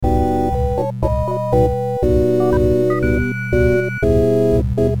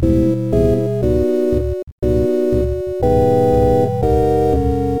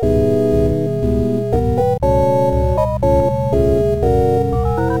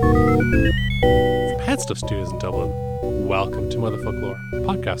midst of studios in Dublin, welcome to Motherfolklore,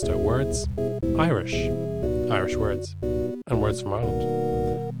 podcast about words, Irish words, and words from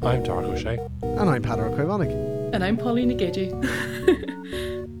Ireland. I'm Tarek O'Shea. And I'm Pháidín. And I'm Pauline Igegi.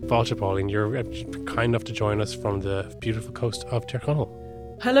 Fáilte, Pauline, you're kind enough to join us from the beautiful coast of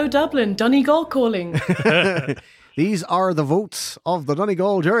Tyrconnell. Hello Dublin, Donegal calling. These are the votes of the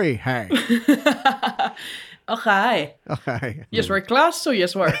Donegal jury. Hey. Okay. Okay. Yes, we're class, so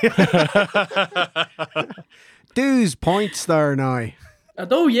yes, we're. Do's points there now.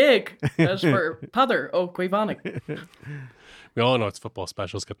 Ado yeg. As for Padder, Cuivanic. We all know it's football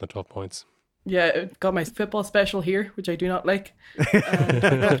specials getting the 12 points. Yeah, got my football special here, which I do not like.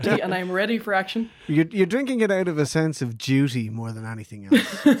 And I'm ready for action. You're drinking it out of a sense of duty more than anything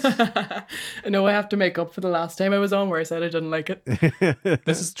else. I know I have to make up for the last time I was on where I said I didn't like it.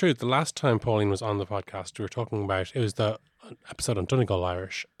 This is true. The last time Pauline was on the podcast, we were talking about, it was the episode on Donegal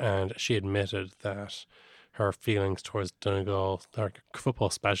Irish, and she admitted that her feelings towards Donegal, her football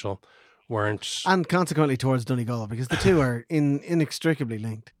special, weren't... And consequently towards Donegal, because the two are inextricably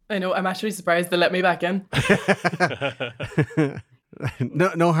linked. I know, I'm actually surprised they let me back in.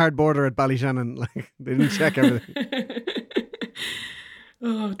 No hard border at Ballyshannon. Like, they didn't check everything.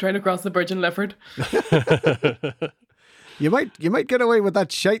 Trying to cross the bridge in Lefford. You might get away with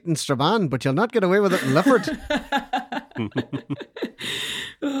that shite in Strabane, but you'll not get away with it in Lefford.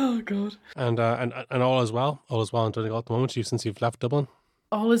 Oh God. And all is well in Donegal at the moment, since you've left Dublin.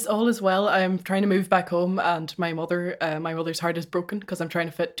 All is well. I'm trying to move back home, and my mother's heart is broken because I'm trying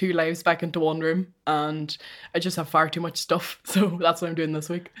to fit two lives back into one room, and I just have far too much stuff. So that's what I'm doing this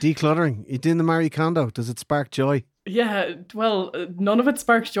week. Decluttering. You doing the Marie Kondo? Does it spark joy? Yeah, well, none of it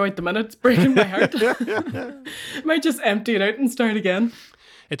sparks joy at the minute. It's breaking my heart. Might just empty it out and start again.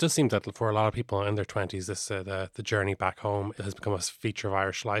 It does seem that for a lot of people in their 20s, this the journey back home has become a feature of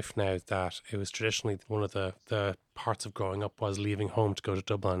Irish life now, that it was traditionally one of the parts of growing up was leaving home to go to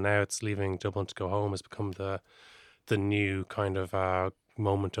Dublin. And now it's leaving Dublin to go home has become the new kind of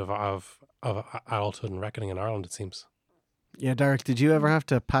moment of adulthood and reckoning in Ireland, it seems. Yeah, Derek, did you ever have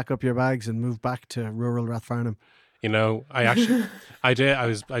to pack up your bags and move back to rural Rathfarnham? You know, I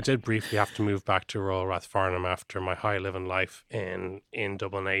did briefly have to move back to rural Rathfarnham after my high living life in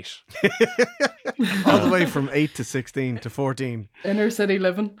Dublin 8. All the way from 8 to 16 to 14. Inner city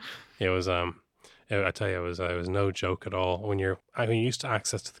living. It was I tell you, it was no joke at all. When you're used to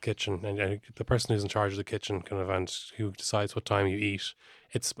access to the kitchen, and the person who's in charge of the kitchen kind of, and who decides what time you eat,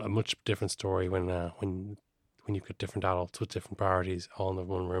 it's a much different story when you've got different adults with different priorities all in the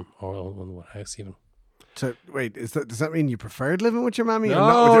one room or all in one house even. So wait, does that mean you preferred living with your mammy?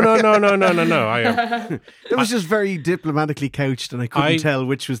 No. That was just very diplomatically couched, and I couldn't tell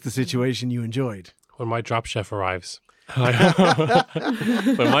which was the situation you enjoyed. When my drop chef arrives, I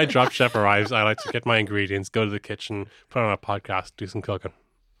like to get my ingredients, go to the kitchen, put on a podcast, do some cooking.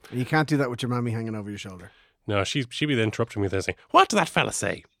 You can't do that with your mammy hanging over your shoulder. No, she'd be there interrupting me there saying, "What did that fella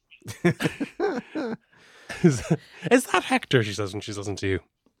say?" Is that Hector? She says when she's listening to you.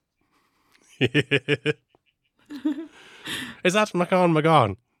 Is that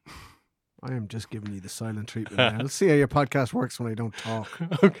McGon? I am just giving you the silent treatment now. Let's see how your podcast works when I don't talk.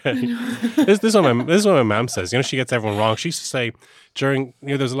 Okay. This is what my mum says. You know, she gets everyone wrong. She used to say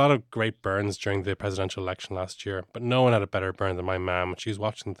there's a lot of great burns during the presidential election last year, but no one had a better burn than my mum. She was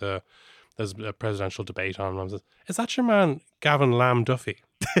watching there's a presidential debate on, and mum says, "Is that your man Gavin Lamb Duffy?"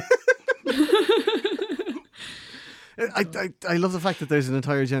 I love the fact that there's an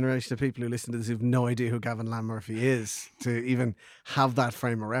entire generation of people who listen to this who've no idea who Gavin Lamb Murphy is, to even have that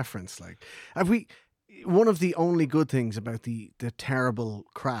frame of reference. Like, one of the only good things about the terrible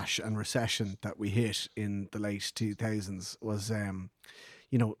crash and recession that we hit in the late 2000s was,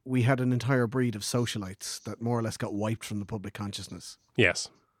 we had an entire breed of socialites that more or less got wiped from the public consciousness. Yes.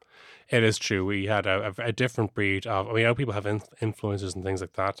 It is true. We had a different breed of... I mean, people have influencers and things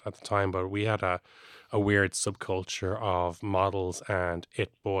like that at the time, but we had a weird subculture of models and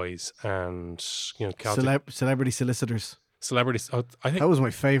it boys and, celebrity solicitors. Celebrities. I think that was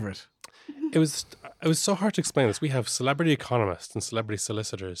my favourite. It was so hard to explain this. We have celebrity economists and celebrity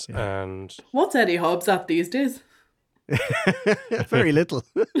solicitors, and... What's Eddie Hobbs at these days? Very little.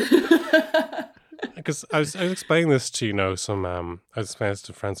 Because I was explaining this to I was explaining this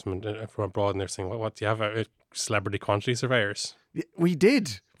to friends from abroad, and they're saying, "What do you have? Celebrity quantity surveyors?" We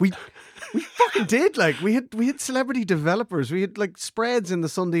did. We fucking did. Like, we had celebrity developers. We had like spreads in the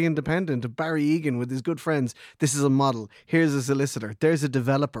Sunday Independent of Barry Egan with his good friends. This is a model. Here's a solicitor. There's a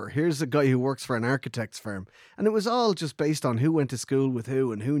developer. Here's a guy who works for an architect's firm. And it was all just based on who went to school with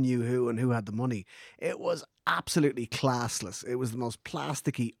who and who knew who and who had the money. It was absolutely classless. It was the most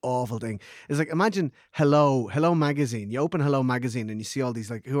plasticky, awful thing. It's like, imagine Hello magazine. You open Hello magazine and you see all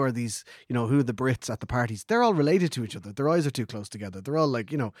these, like, who are these, who are the Brits at the parties? They're all related to each other. Their eyes are too close together. They're all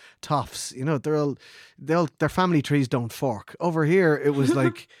like, toffs. Their family trees don't fork. Over here, it was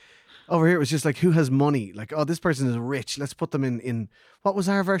like, just like, who has money? Like, oh, this person is rich. Let's put them in what was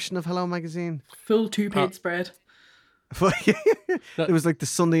our version of Hello magazine? Full 2-page spread. It was like the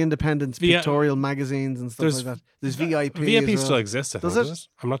Sunday Independence pictorial magazines and stuff like that. There's VIP. VIP as well. still exists, I think. Does it?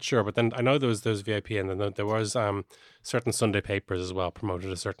 I'm not sure, but then I know there was VIP, and then there was certain Sunday papers as well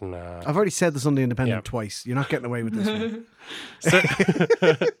promoted a certain. I've already said the Sunday Independent twice. You're not getting away with this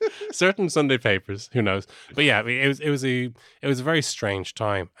one. Certain Sunday papers, who knows? But yeah, I mean, it was a very strange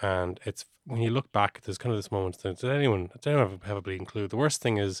time, and it's when you look back, there's kind of this moment. Did anyone have a bleeding clue? The worst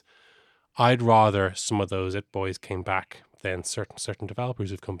thing is, I'd rather some of those It Boys came back than certain developers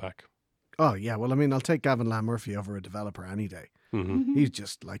who've come back. Oh, yeah. Well, I mean, I'll take Gavin Lamurphy over a developer any day. Mm-hmm. He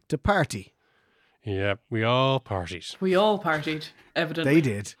just liked to party. Yeah, we all partied. We all partied, evidently. They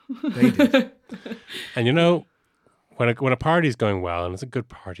did. And when a party's going well and it's a good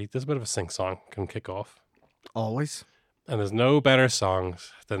party, there's a bit of a sing-song can kick off. Always. And there's no better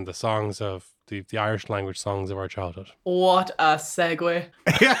songs than the songs of the Irish language songs of our childhood. What a segue.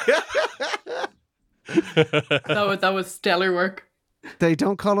 That was stellar work. They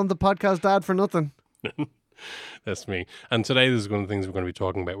don't call him the podcast dad for nothing. That's me. And today, this is one of the things we're going to be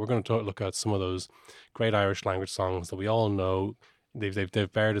talking about. We're going to look at some of those great Irish language songs that we all know. They've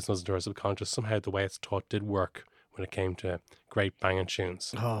buried us into our subconscious. Somehow the way it's taught did work when it came to great banging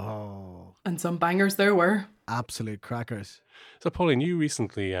tunes. Oh. And some bangers there were. Absolute crackers. So, Pauline, you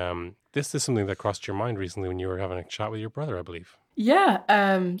recently, this is something that crossed your mind recently when you were having a chat with your brother, I believe. Yeah,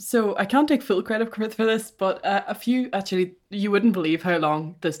 so I can't take full credit for this, but a few, actually, you wouldn't believe how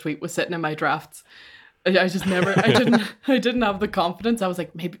long this tweet was sitting in my drafts. I just never, I didn't have the confidence. I was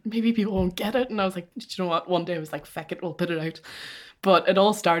like, maybe people won't get it. And I was like, you know what? One day I was like, feck it, we'll put it out. But it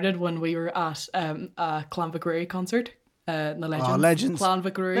all started when we were at a Clonvickery concert, the Legends.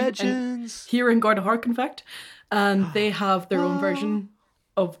 Clonvickery. Legends. Here in Garda Hark, in fact. And they have their own version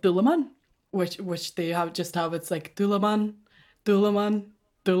of Dulaman, which they have. It's like Dulaman, Gaela.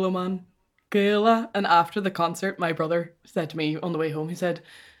 And after the concert, my brother said to me on the way home, he said,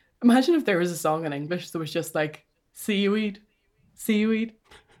 imagine if there was a song in English that was just like seaweed,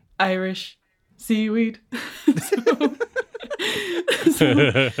 Irish, seaweed. So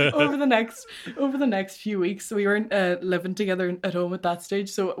over the next few weeks, we weren't living together at home at that stage,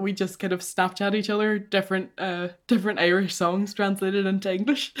 so we just kind of Snapchat each other different Irish songs translated into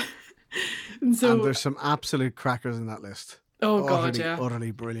English. and there's some absolute crackers in that list. Oh God, yeah.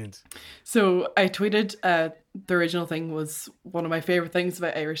 Utterly brilliant. So I tweeted the original thing was one of my favourite things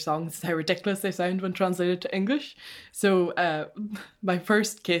about Irish songs, how ridiculous they sound when translated to English. So my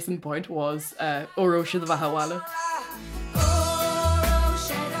first case in point was O Roishe the Vahawala.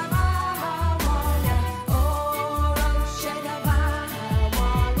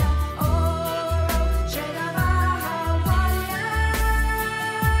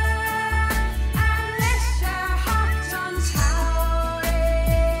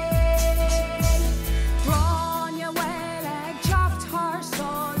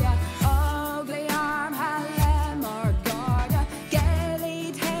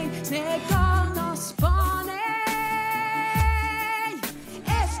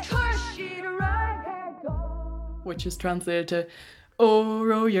 Which is translated to, oh,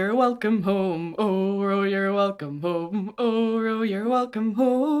 Ro, you're welcome home. Oh, Ro, you're welcome home. Oh, Ro, you're welcome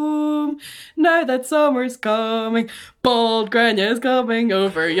home. Now that summer's coming, Bald Granya's coming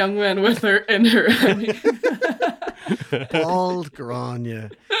over, young men with her in her Bald Grania.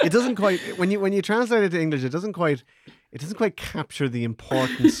 It doesn't quite, when you translate it to English, it doesn't quite capture the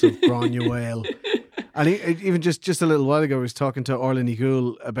importance of Granuaile. And even just a little while ago, I was talking to Orla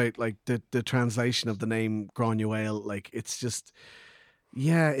Nicole about like the translation of the name Granuaile. Like, it's just,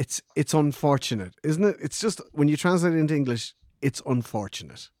 yeah, it's unfortunate, isn't it? It's just, when you translate it into English, it's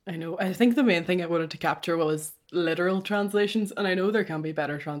unfortunate. I know. I think the main thing I wanted to capture was literal translations, and I know there can be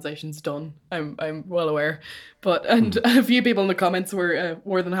better translations done. I'm well aware, but a few people in the comments were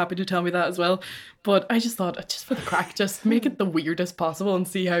more than happy to tell me that as well. But I just thought, just for the crack, just make it the weirdest possible and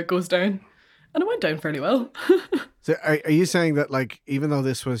see how it goes down. And it went down fairly well. So are you saying that, like, even though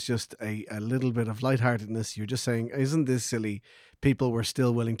this was just a little bit of lightheartedness, you're just saying, isn't this silly? People were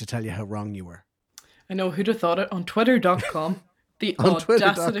still willing to tell you how wrong you were. I know, who'd have thought it? On Twitter.com. The on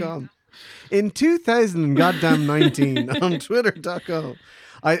audacity. Twitter.com. In 2019 on Twitter.com.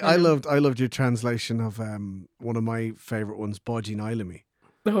 I loved your translation of one of my favourite ones, Báidín Eilimi.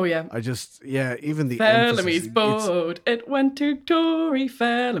 Oh yeah. Even the Fellamy's emphasis. boat. It went to Tory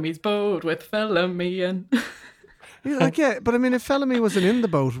Fellamy's boat with Fellamy and. But I mean, if Fellamy wasn't in the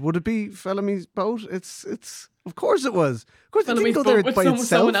boat, would it be Fellamy's boat? It's. Of course it was. Of course, it didn't Fellamy's go there boat with by itself.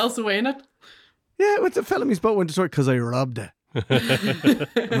 someone else away in it. Yeah, what's the Fellamy's boat went to shore because I robbed it.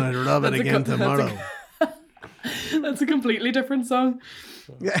 And I'd rob it again tomorrow. That's a completely different song.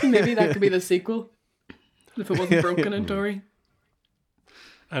 Yeah. Maybe that could be the sequel if it wasn't broken in Tory.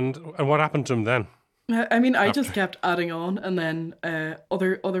 And what happened to him then? I mean, I just kept adding on, and then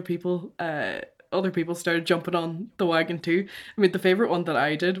other people started jumping on the wagon too. I mean, the favourite one that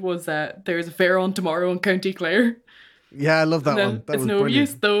I did was "There's a fair on tomorrow in County Clare." Yeah, I love that one. That it's was no brilliant.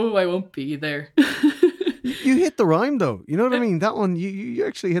 use though, I won't be there. You hit the rhyme though. You know what I mean? That one, you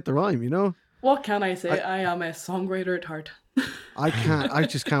actually hit the rhyme. You know. What can I say? I am a songwriter at heart. I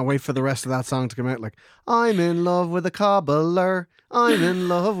just can't wait for the rest of that song to come out. Like, I'm in love with a cobbler. I'm in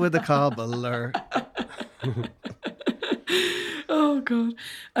love with a cobbler. Oh god!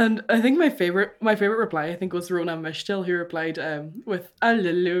 And I think my favorite reply I think was Rona Mishtel, who replied with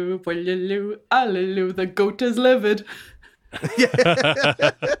 "Alleluia, alleluia, alleluia, the goat is livid."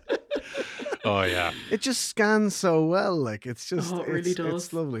 Oh yeah, it just scans so well. Like it's just, it really does.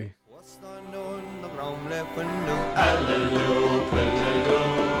 It's lovely.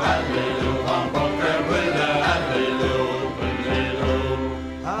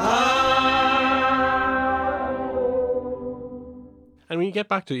 And when you get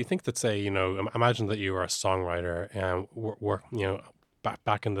back to it, you think that, say, imagine that you were a songwriter and work,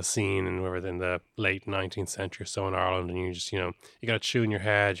 back in the scene, and we were in the late 19th century or so in Ireland, and you just, you got a tune in your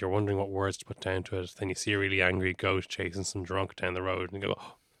head, you're wondering what words to put down to it. Then you see a really angry goat chasing some drunk down the road, and you go,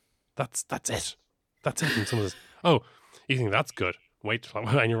 oh, that's it. That's it. And someone says, oh, you think that's good? Wait till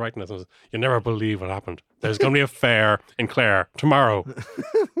and you're writing this. You'll never believe what happened. There's going to be a fair in Clare tomorrow.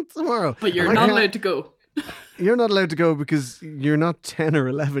 Tomorrow. But you're not allowed to go. You're not allowed to go because you're not 10 or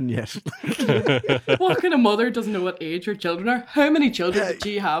 11 yet. What kind of mother doesn't know what age her children are? How many children did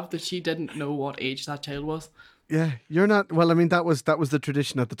she have that she didn't know what age that child was? Yeah, you're not. Well, I mean, that was the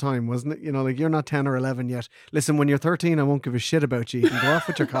tradition at the time, wasn't it? Like, you're not 10 or 11 yet. Listen, when you're 13, I won't give a shit about you. You can go off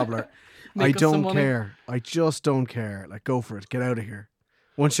with your cobbler. I don't care. I just don't care. Like, go for it. Get out of here.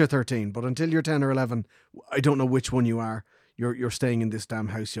 Once you're 13, but until you're 10 or 11, I don't know which one you are. You're staying in this damn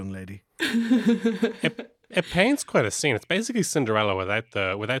house, young lady. It paints quite a scene. It's basically Cinderella without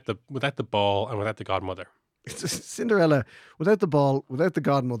the ball and without the godmother. It's Cinderella without the ball, without the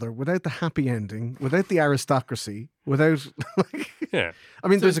godmother, without the happy ending, without the aristocracy, without. Yeah. I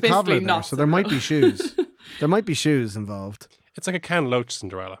mean, So there's it's a cobbler basically there, not so there might be Cinderella. shoes. There might be shoes involved. It's like a Can Loach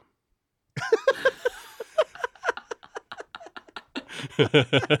Cinderella.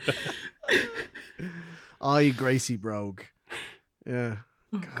 Aye, Gracie Brogue. Yeah.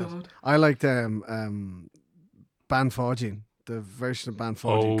 Oh God. I liked Ban Pháidín, the version of Ban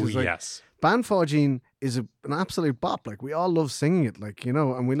Pháidín. Oh, 'cause, like, yes. Ban Pháidín is an absolute bop. Like, we all love singing it, like,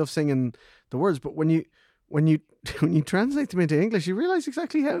 and we love singing the words. But when you translate them into English, you realize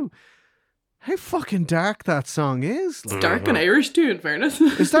exactly how fucking dark that song is. Like, It's dark and Irish too, in fairness.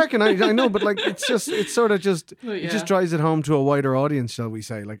 it's dark, and I know, but like, it's sort of just, Oh, it yeah. just drives it home to a wider audience, shall we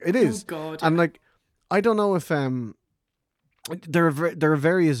say? Like, it is. Oh God. And like, I don't know if there are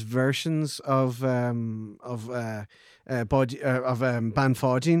various versions of Ban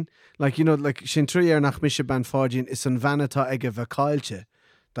Pháidín. Like, like Sin Tríar nach Misha Ban Pháidín is an vanata ige vacailche,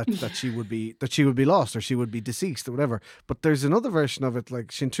 that she would be lost, or she would be deceased, or whatever. But there's another version of it,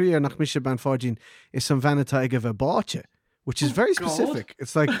 like Sin Tríar nach Misha Ban Pháidín is an vanata ige vabache, which is very God. specific.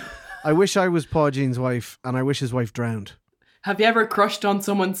 It's like, I wish I was Pádín's wife, and I wish his wife drowned. Have you ever crushed on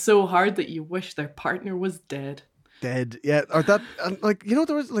someone so hard that you wish their partner was dead? Dead, yeah, or that, and like,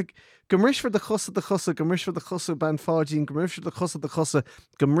 there was like Gumrish for the chussa, Gumrish for the chussa, Ban Pháidín, Gumrish for the chussa,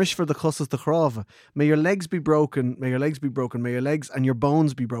 Gumrish for the chussas the chrava. May your legs be broken, may your legs and your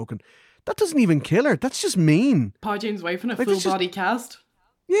bones be broken. That doesn't even kill her. That's just mean. Pádín's wife in a Like, full it's just- body cast.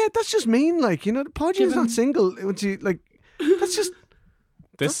 Yeah, that's just mean. Like, Pádín's not single.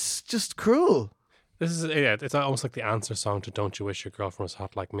 That's just cruel. This is it's almost like the answer song to "Don't You Wish Your Girlfriend Was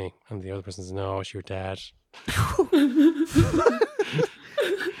Hot Like Me," and the other person says, "No, I wish you were dead."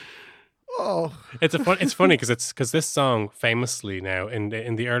 Oh, It's funny because this song famously now in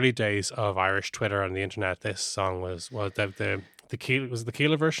the early days of Irish Twitter and the internet, this song was the Keela, was it the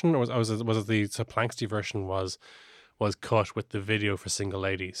Keela version, or was it the Planksty version was cut with the video for Single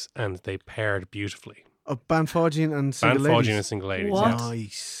Ladies, and they paired beautifully. Ban Pháidín and Single Ban Ladies. Pháidín and Single Ladies. What? Yes.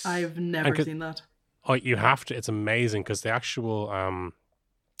 Nice. I've never could- seen that. Oh, you have to. It's amazing because the actual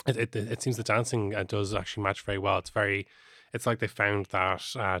it seems the dancing does actually match very well. it's like they found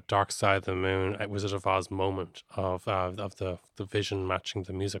that Dark Side of the Moon at Wizard of Oz moment of the vision matching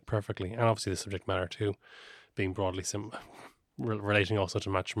the music perfectly, and obviously the subject matter too, being broadly relating also to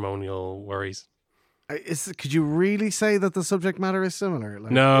matrimonial worries. Could you really say that the subject matter is similar?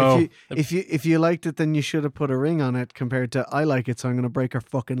 Like, No. If you liked it, then you should have put a ring on it. Compared to I like it, so I'm going to break her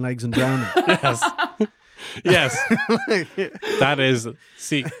fucking legs and drown her. Yes. Yes. That is.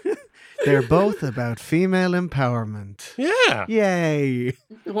 See. They're both about female empowerment. Yeah. Yay.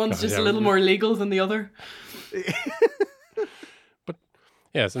 One's just a little more legal than the other. But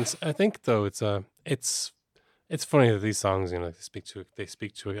yes, and I think though it's funny that these songs, you know, they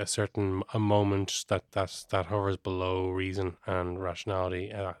speak to a certain moment that hovers below reason and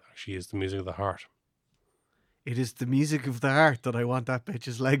rationality, and that actually is the music of the heart. It is the music of the heart that I want that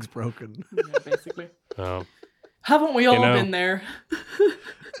bitch's legs broken. Yeah, basically. Oh. Haven't we all been there?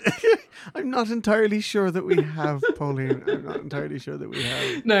 I'm not entirely sure that we have, Pauline. I'm not entirely sure that we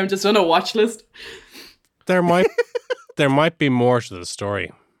have. No, I'm just on a watch list. There might be more to the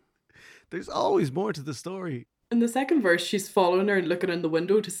story. There's always more to the story. In the second verse, she's following her and looking in the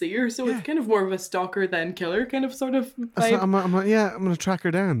window to see her, so it's kind of more of a stalker than killer kind of sort of vibe. I'm going to track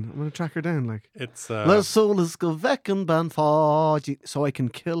her down. I'm going to track her down. Like, It's La solas go vecken ban fádi, so I can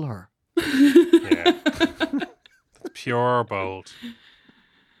kill her. yeah. It's pure bold.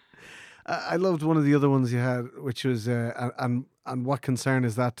 I loved one of the other ones you had, which was and what concern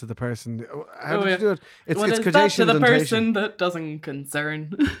is that to the person? How did you do it? What is that to the person that doesn't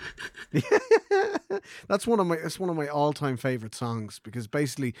concern? That's one of my all-time favorite songs, because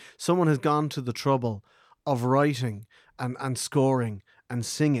basically someone has gone to the trouble of writing and scoring and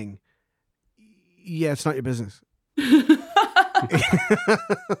singing. Yeah, it's not your business.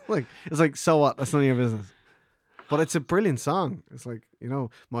 Like, it's like, so what? That's none of your business. But it's a brilliant song. It's like, you know,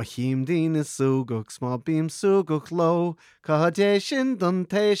 Pháidín is suguk, small beam suguk low, Cadéishin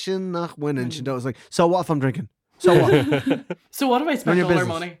duntéishin nach winning. It's like, so what if I'm drinking? So what? So what if I spend all our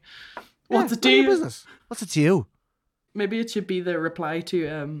money? What's it to you? Business? What's it to you? Maybe it should be the reply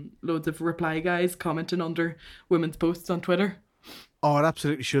to loads of reply guys commenting under women's posts on Twitter. Oh, it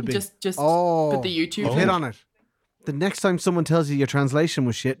absolutely should be. Just put the YouTube hit on it. The next time someone tells you your translation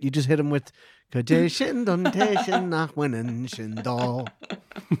was shit, you just hit them with Cadéishin duntéishin nach winning shindal.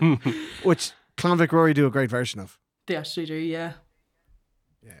 Which Clonvic Rory do a great version of. They actually do, yeah.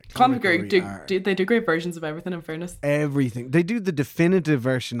 Yeah, Clonvic Rory they do great versions of everything, in fairness. Everything. They do the definitive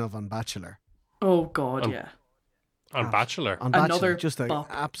version of On Bachelor. Oh God, yeah. On Bachelor. On Bachelor, Another just bop.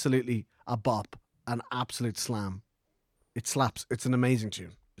 absolutely a bop, an absolute slam. It slaps. It's an amazing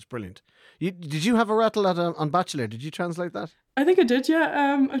tune. It's brilliant. Did you have a rattle on Bachelor? Did you translate that? I think I did, yeah.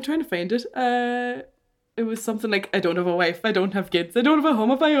 I'm trying to find it. It was something like, I don't have a wife, I don't have kids, I don't have a home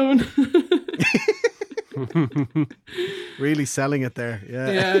of my own. Really selling it there.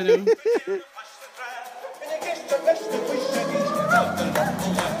 Yeah. Yeah, I know.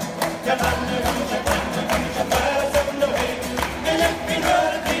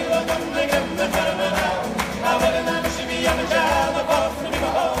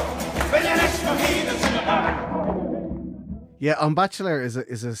 Yeah, On Bachelor is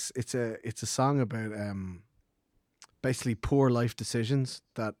a song about basically poor life decisions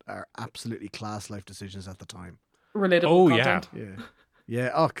that are absolutely class life decisions at the time. Relatable content.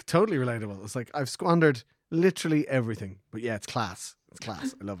 Yeah. Oh, totally relatable. It's like, I've squandered literally everything, but yeah, it's class. It's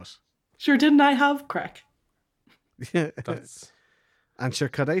class. I love it. Sure, didn't I have crack? Yeah. And sure,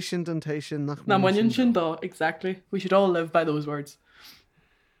 Cadéishin duntéishin nach Na winning shindal. Exactly. We should all live by those words.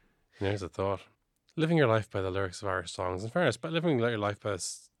 There's a thought. Living your life by the lyrics of Irish songs. In fairness, but living your life by the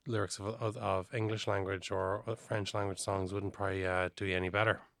lyrics of English language or French language songs wouldn't probably do you any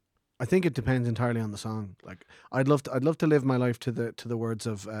better. I think it depends entirely on the song. Like, I'd love to live my life to the words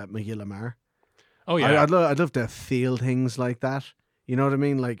of Magilla Mar. Oh yeah, I'd love to feel things like that. You know what I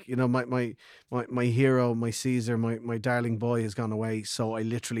mean? Like, you know, my hero, my Caesar, my darling boy has gone away, so I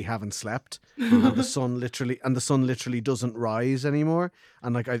literally haven't slept, and the sun literally doesn't rise anymore,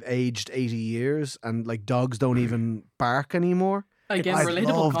 and like I've aged 80 years, and like dogs don't even bark anymore. Again,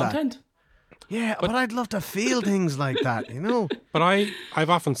 relatable content. That. Yeah, but I'd love to feel things like that, you know. But I've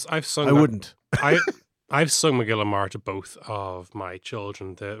sung. I wouldn't. I've sung Magilla Mar to both of my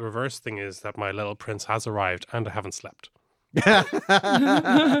children. The reverse thing is that my little prince has arrived, and I haven't slept. And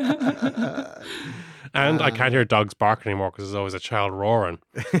I can't hear dogs bark anymore because there's always a child roaring.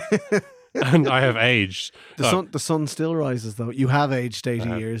 And I have aged. The sun still rises, though. You have aged 80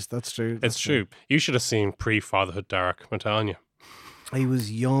 years. That's true. It's true. You should have seen pre-fatherhood Derek, I'm telling you. He was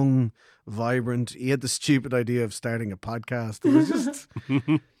young, vibrant. He had the stupid idea of starting a podcast. It was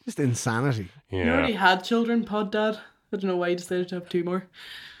just insanity. Yeah. You already had children, Pod Dad. I don't know why you decided to have two more.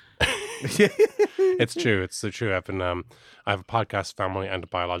 It's true. It's so true. I have a podcast family and a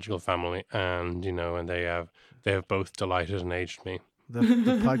biological family, and and they have both delighted and aged me. The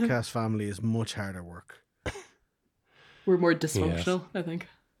podcast family is much harder work. We're more dysfunctional, I think.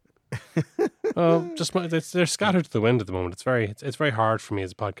 Well, they're scattered to the wind at the moment. It's very hard for me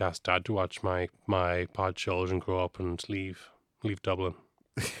as a podcast dad to watch my pod children grow up and leave Dublin.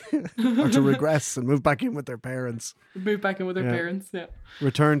 Or to regress and move back in with their parents. Move back in with their parents, yeah.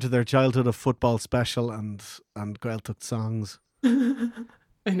 Return to their childhood of football special and Gaeltacht songs. I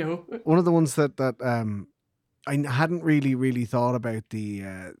know. One of the ones that I hadn't really thought about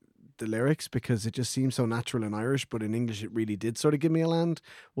the lyrics because it just seemed so natural in Irish, but in English it really did sort of give me a land,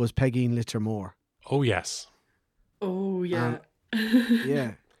 was Pháidín litir mór. Oh, yes. Oh, yeah.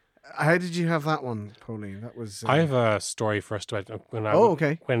 Yeah. How did you have that one, Pauline? That was. I have a story first about when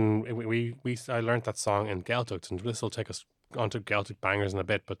okay. When I learned that song in Gaeltacht, and this will take us onto Gaeltacht bangers in a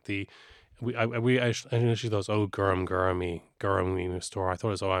bit. But I initially thought, oh, Guramy store. I thought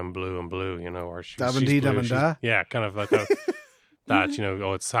it was, oh, I'm blue, or she's blue. Yeah, kind of like that.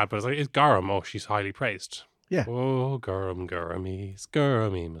 Oh, it's sad, but it's like it's Garum. Oh, she's highly praised. Yeah. Oh, Guramy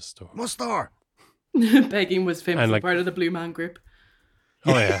Mustor. Mustor. Pháidín was famously part of the Blue Man Group.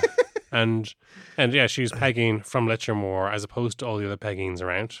 Oh yeah, and yeah, she's Pháidín from litir mór as opposed to all the other Pháidíns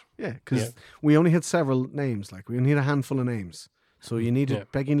around. Yeah, because we only had several names. Like we only had a handful of names, so you needed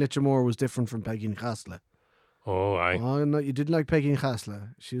Pháidín litir mór was different from Pháidín Chasla. Oh, aye. Oh no, you didn't like Pháidín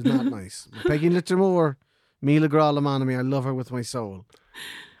Chasla. She was not nice. Pháidín litir mór, Míle grá Manami. I love her with my soul.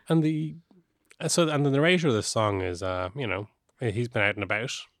 And the narrator of this song is he's been out and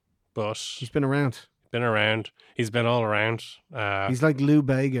about, but he's been around. He's been all around. He's like Lou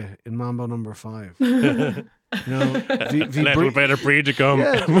Bega in Mambo Number 5. A little bit of breed to come.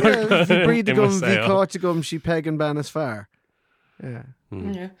 Yeah, breed to come, vi caught to come, she pegging ban as far. Yeah.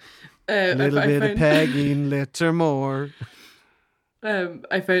 Yeah. A little bit of Pháidín litir mór.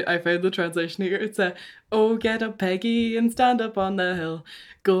 I found the translation here. It's oh, get up, Peggy, and stand up on the hill.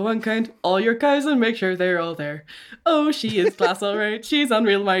 Go and count all your cows and make sure they're all there. Oh, she is class, all right. She's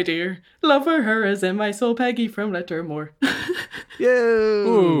unreal, my dear. Love for her is in my soul, Peggy from litir mór. Yeah.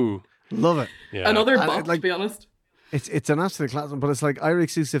 Ooh. Love it. Yeah. Another bop, to be honest. It's an absolute classic, but it's like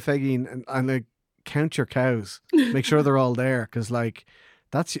Irish Susa Pháidín and like count your cows. Make sure they're all there, because like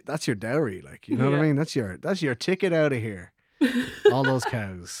that's your dowry. Like, you know what I mean? That's your ticket out of here. All those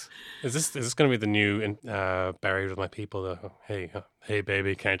cows. Is this going to be the new Buried with My People? Hey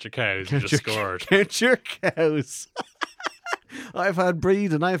baby, count your cows. You just scored. Count your cows. I've had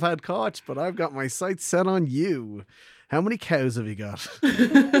breed and I've had caught, but I've got my sights set on you. How many cows have you got?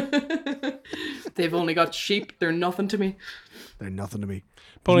 They've only got sheep. They're nothing to me. They're nothing to me.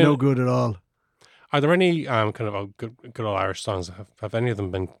 Pauline, no good at all. Are there any kind of good old Irish songs? Have any of them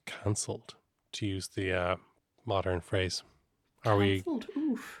been cancelled, to use the modern phrase? Are cancelled?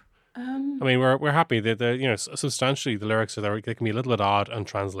 Oof. I mean, we're happy that substantially the lyrics are there. They can be a little bit odd, and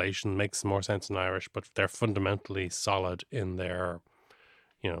translation makes more sense in Irish, but they're fundamentally solid in their,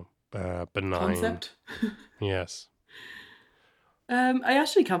 benign concept. Yes. I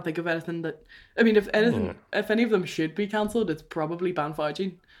actually can't think of anything that. I mean, if any of them should be cancelled, it's probably Ban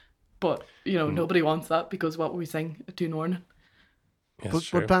Pháidín. But nobody wants that because what we sing at Túnorn.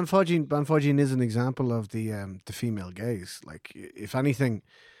 Yes, but Ban Pháidín is an example of the female gaze. Like, if anything,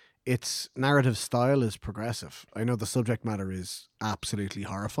 its narrative style is progressive. I know the subject matter is absolutely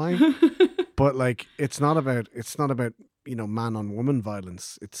horrifying, but like it's not about man on woman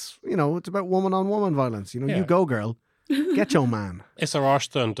violence. It's it's about woman on woman violence. You go, girl, get your man. It's a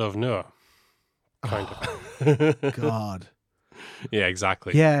Rashta of Nua, kind of. God. Yeah,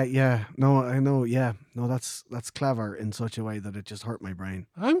 exactly. Yeah. No, I know. Yeah, no, that's clever in such a way that it just hurt my brain.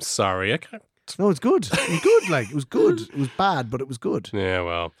 I'm sorry, I can't. No, it's good. It was good. Like, it was good. It was bad, but it was good. Yeah,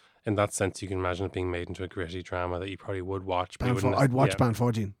 well, in that sense, you can imagine it being made into a gritty drama that you probably would watch. But I'd watch Ban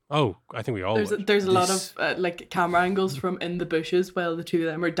Pháidín. Oh, I think we all would. There's a lot of like camera angles from in the bushes while the two of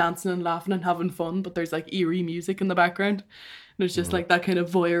them are dancing and laughing and having fun, but there's like eerie music in the background. And it's just like that kind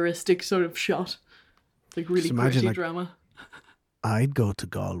of voyeuristic sort of shot. Like really gritty drama. I'd go to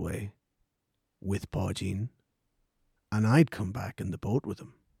Galway with Pháidín and I'd come back in the boat with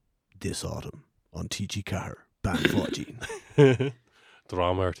him this autumn on TG Cahir, Ban Pháidín.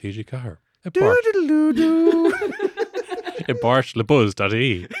 Drama or TG Cahir. Doo-doo-doo-doo. Barsh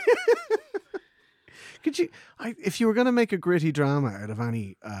Could you, if you were going to make a gritty drama out of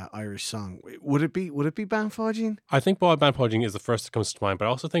any Irish song, would it be Ban Pháidín? I think Ban Pháidín is the first that comes to mind, but I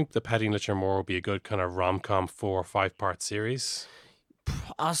also think the Pháidín litir mór would be a good kind of rom-com 4 or 5 part series.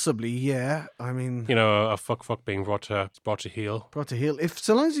 Possibly, yeah. I mean, You know, a fuck being brought to heel. brought to heel. If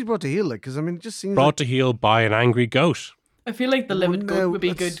so long as he's brought to heel, like, because I mean, it just seems Brought like to heel by an angry goat. I feel like the Well, livid no, goat would be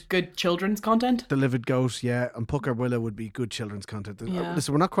it's- good children's content. the livid goat, yeah, and Pucker Willow would be good children's content. Yeah.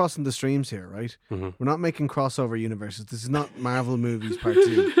 Listen, we're not crossing the streams here, right? Mhm. We're not making crossover universes. This is not Marvel movies part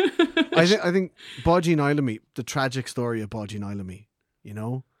 2. I think Bodgy and Ilamy, the tragic story of Bodgy and Ilamy, you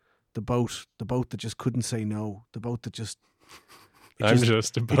know, the boat that just couldn't say no, the boat that just I'm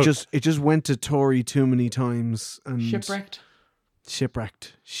just about. it just went to Tory too many times and Shipwrecked.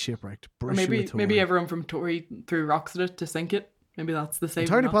 Or Brushing maybe with Tory. maybe everyone from Tory threw rocks at it to sink it. Maybe that's the same.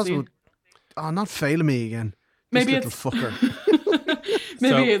 Entirely possible. Oh, not failing me again. Maybe this it's little fucker. maybe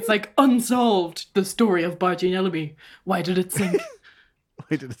So- it's like unsolved. The story of Bargy and Ellaby. Why did it sink?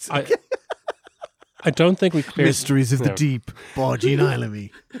 Why did it say? I don't think we cleared. Mysteries of the No. Deep, Bodgy and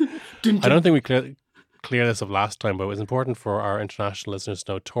Ilamy. I don't think we clear this of last time, but it was important for our international listeners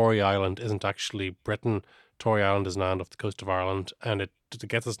to know Tory Island isn't actually Britain. Tory Island is an island off the coast of Ireland, and it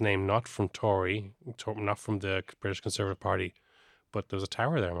gets its name not from Tory, not from the British Conservative Party, but there's a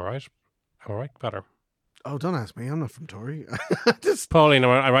tower there. Am I right? Am I right, Better? Oh, don't ask me. I'm not from Tory. Just Pauline,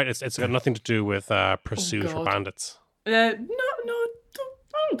 am I right? It's got nothing to do with pursuit or God. bandits. No,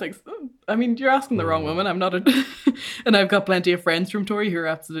 I don't think so. I mean, you're asking the wrong woman. I'm not a, and I've got plenty of friends from Tory who are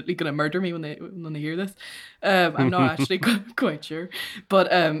absolutely going to murder me when they hear this. I'm not actually quite sure, but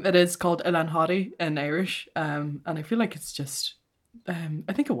it is called Ilan Hadi in Irish, and I feel like it's just,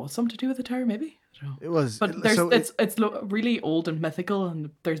 I think it was something to do with the tower, maybe. I don't know. it was. But there's, so it's really old and mythical,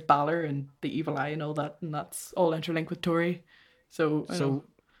 and there's Balor and the Evil Eye and all that, and that's all interlinked with Tory. So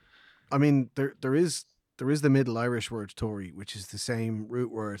I mean, there is the Middle Irish word Tory, which is the same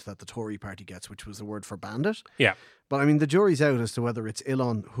root word that the Tory party gets, which was the word for bandit. Yeah. But I mean, the jury's out as to whether it's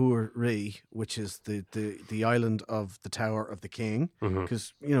Ilan Huair Rí, which is the island of the Tower of the King,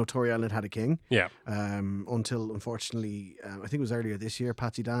 because you know Tory Island had a king. Yeah. Until unfortunately, I think it was earlier this year,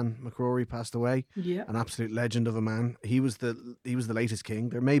 Pháidín McCrory passed away. yeah. An absolute legend of a man. He was the latest king.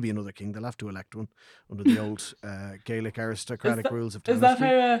 There may be another king. They'll have to elect one under the old Gaelic aristocratic rules of Is that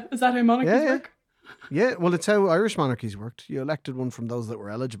dynasty. how monarchies Yeah, yeah. work? Yeah, well, it's how Irish monarchies worked. You elected one from those that were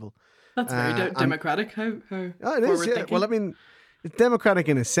eligible. That's very and- democratic. How Oh, it is, forward yeah. thinking. Well, I mean, it's democratic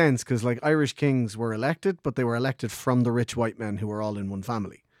in a sense because, like, Irish kings were elected, but they were elected from the rich white men who were all in one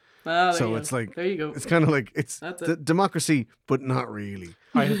family. There so you it's go. like there you go. it's kind of like it's That's the it. democracy, but not really.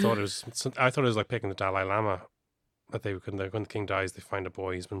 I thought it was like picking the Dalai Lama. That when the king dies, they find a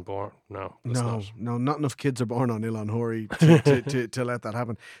boy he's been born. No, that's Not enough kids are born on Ilan Hori to let that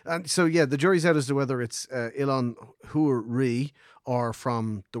happen. And so, yeah, the jury's out as to whether it's Ilan Huair Rí or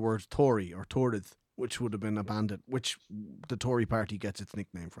from the word Tory or Torrid, which would have been a bandit, which the Tory party gets its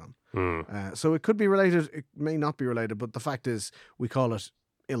nickname from. So it could be related, it may not be related, but the fact is we call it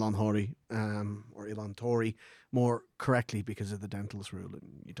Ilan Hori or Ilan Tory more correctly because of the dentals rule,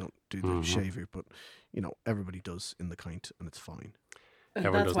 and you don't do the shaver, but you know everybody does in the kind, and it's fine.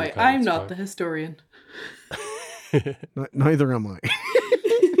 Everyone That's does why in the kind, I'm it's not fine. the historian. Neither am I.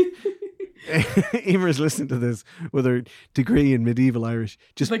 Emer's listening to this with her degree in medieval Irish,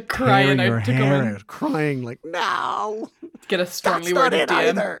 just Like crying tearing out her to come hair in. out, crying like, "No, Get a that's strongly not worded it DM.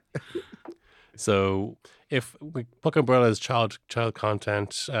 either." So if we Puck Umbrella's child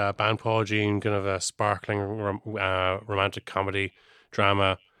content, Ban Pháidín, kind of a sparkling romantic comedy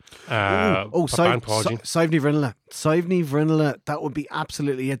drama. Ban Pháidín. Saivni Vrinala, that would be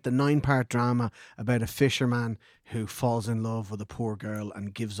absolutely it. The 9-part drama about a fisherman who falls in love with a poor girl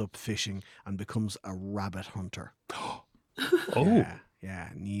and gives up fishing and becomes a rabbit hunter. Oh, Yeah.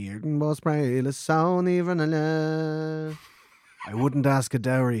 Níordan bós braille Saivni Vrinala. I wouldn't ask a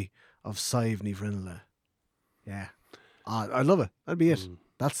dowry of Saivni Vrinala. Yeah. I love it. That'd be it.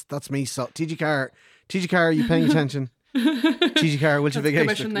 That's me. So TG Carr, are you paying attention? TG Carr, will you That's big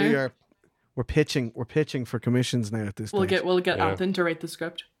commission there. We're pitching for commissions now at this stage. We'll get Yeah. Anthony to write the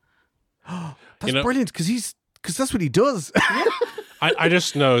script. That's You know- brilliant because that's what he does. I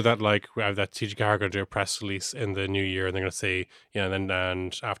just know that like that TG Carr are going to do a press release in the new year, and they're going to say, and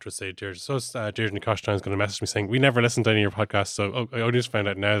after say, Deirdre Nicoshton is going to message me saying, "We never listened to any of your podcasts, so I only just found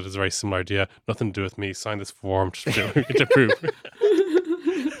out now that it's a very similar idea. Nothing to do with me. Sign this form to prove."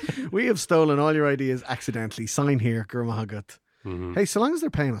 We have stolen all your ideas accidentally. Sign here, Gurmahagut. Mhm. Hey, so long as they're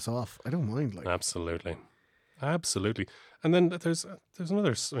paying us off, I don't mind. Like, Absolutely. And then there's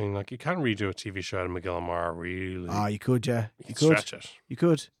another. I mean, like you can't redo a TV show out of McGill and Mar, really. you could, yeah, you you can could, stretch it. you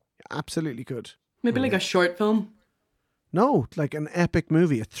could, you absolutely could. Maybe like a short film. No, like an epic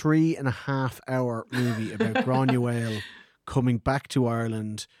movie, a 3.5 hour movie about Granuaile coming back to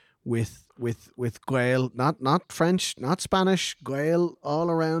Ireland with Gael, not French, not Spanish, Gael all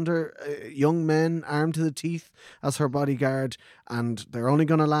around her, young men armed to the teeth as her bodyguard, and they're only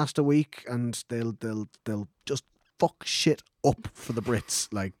going to last a week, and they'll just fuck shit up for the Brits.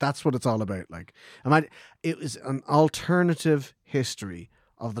 Like, that's what it's all about. Like, it was an alternative history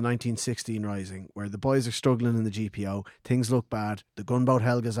of the 1916 Rising, where the boys are struggling in the GPO, things look bad, the gunboat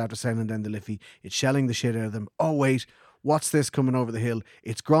Helga's after sailing down the Liffey, it's shelling the shit out of them. Oh wait, what's this coming over the hill?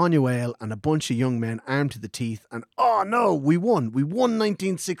 It's Granuaile and a bunch of young men armed to the teeth, and oh no, we won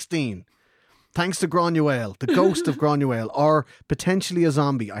 1916. Thanks to Granuaile, the ghost of Granuaile, or potentially a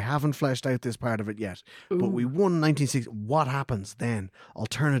zombie. I haven't fleshed out this part of it yet. Ooh. But we won 1916. What happens then?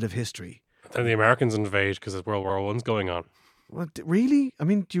 Alternative history. Then the Americans invade because World War One's going on. Well, really? I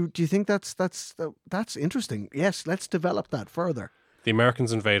mean, do you think that's interesting? Yes, let's develop that further. The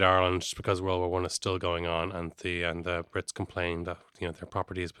Americans invade Ireland just because World War One is still going on, and the Brits complain that their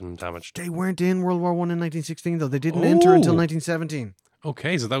property has been damaged. They weren't in World War One in 1916, though. They didn't enter until 1917.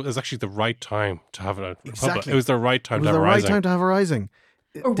 Okay, so that was actually the right time to have a republic. Exactly. It was the right time to have a It was the rising. right time to have a rising.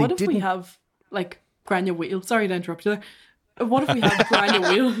 Or what if we have like Granuaile? Sorry to interrupt you there. What if we have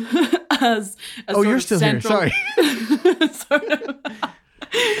Granuaile as a sort you're of still central, here. Sorry.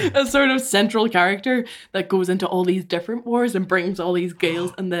 a sort of central character that goes into all these different wars and brings all these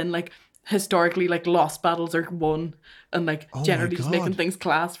gales, and then like historically like lost battles are won, and like generally just making things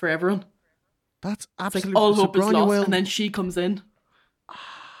class for everyone. That's It's absolutely like all hope is Granuaile- lost, and then she comes in.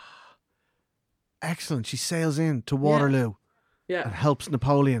 Excellent. She sails in to Waterloo and Yeah, helps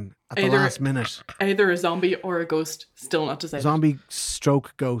Napoleon at the Either- last minute. either a zombie or a ghost. Still not to say. Zombie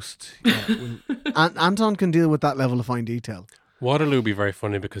stroke ghost. Yeah. Anton can deal with that level of fine detail. Waterloo would be very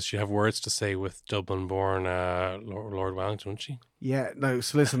funny because she have words to say with Dublin-born Lord Wellington, wouldn't she? Yeah. No.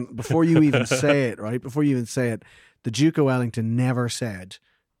 So listen, before you even say it, right? Before you even say it, the Duke of Wellington never said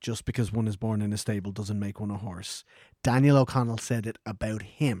just because one is born in a stable doesn't make one a horse. Daniel O'Connell said it about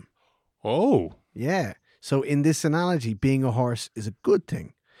him. Oh, Yeah. So in this analogy, being a horse is a good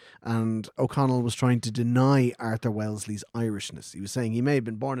thing. And O'Connell was trying to deny Arthur Wellesley's Irishness. He was saying he may have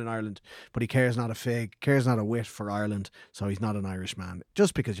been born in Ireland, but he cares not a fig, cares not a whit for Ireland, so he's not an Irish man.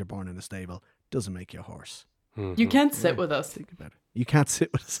 Just because you're born in a stable doesn't make you a horse. You can't sit with us. Think about it. You can't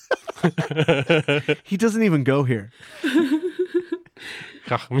sit with us. He doesn't even go here.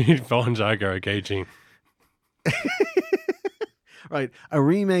 we need Vaughan Jagger engaging. Right. A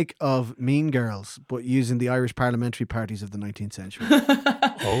remake of Mean Girls, but using the Irish parliamentary parties of the 19th century.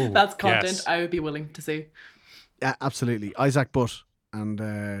 That's content yes. I would be willing to see. Yeah, absolutely. Isaac Butt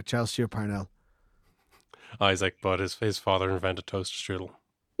and Charles Stewart Parnell. Isaac, but his father invented toaster strudel.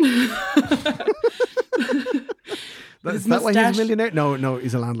 Is that why he's a millionaire? No,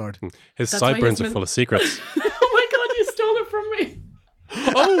 he's a landlord. His That's why sideburns he's are full of secrets. Oh my god, you stole it from me.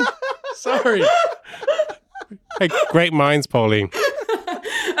 Oh, sorry. Hey, great minds, Pauline.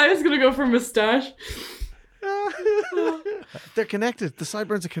 I was going to go for moustache. They're connected. The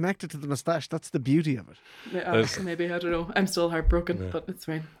sideburns are connected to the moustache. That's the beauty of it. Maybe, I don't know. I'm still heartbroken, but it's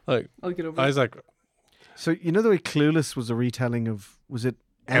fine. Like, I'll get over it. Isaac, So you know the way Clueless was a retelling of, was it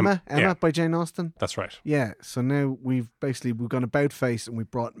Emma yeah. by Jane Austen? that's right. Yeah. So now we've gone about face and we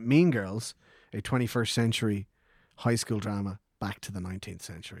brought Mean Girls, a 21st century high school drama, back to the 19th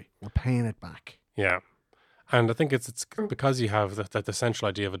century. We're paying it back. Yeah. And I think it's because you have the central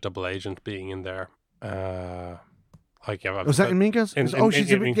idea of a double agent being in there. Was that in Mean Girls? in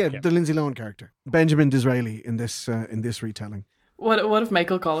The Lindsay Lohan character, Benjamin Disraeli in this retelling. What if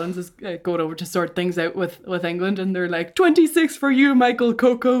Michael Collins is going over to sort things out with England, and they're like, 26 for you, Michael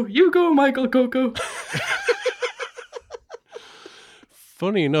Coco. You go, Michael Coco.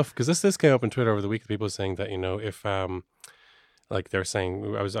 Funny enough, because this came up on Twitter over the week, people saying that, if like they're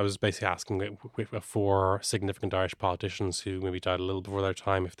saying, I was basically asking for significant Irish politicians who maybe died a little before their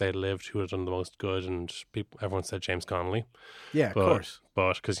time, if they lived, who had done the most good, and everyone said James Connolly. Yeah, of course.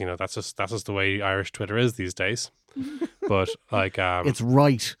 But because that's just the way Irish Twitter is these days. But like, It's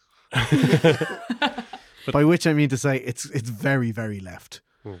right. By which I mean to say it's very, very left.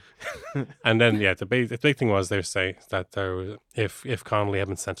 And then the big thing was they say that if Connolly had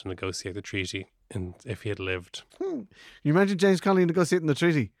been sent to negotiate the treaty, and if he had lived, You imagine James Connolly negotiating the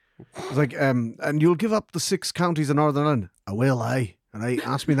treaty? It's like, and you'll give up the 6 counties in Northern Ireland. I will, aye. And I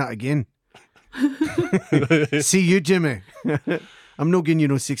ask me that again. See you, Jimmy. I'm not giving you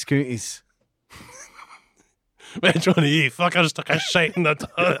no 6 counties. which one of you fucking stuck a shite in the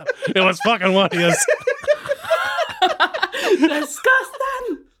toilet? It was fucking one of you.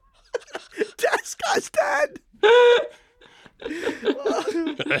 Disgusting. Disgusting.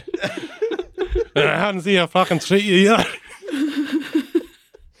 I hadn't seen a fucking treaty yet.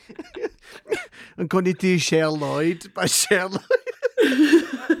 I'm going to do Shell Lloyd by Shell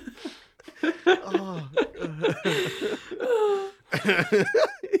Lloyd. Oh.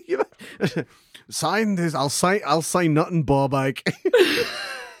 You know, sign this. I'll sign nothing, Bobag.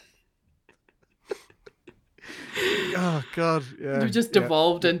 Oh God! Yeah, They've just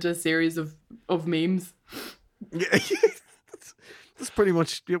devolved into a series of memes. Yeah. That's pretty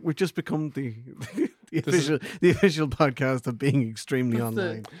much. We've just become the official podcast of being extremely That's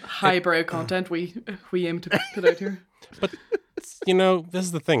online. the highbrow content we aim to put out here. But this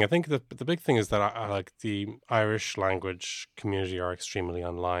is the thing. I think the big thing is that I like the Irish language community are extremely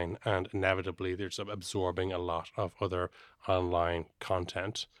online, and inevitably they're sort of absorbing a lot of other online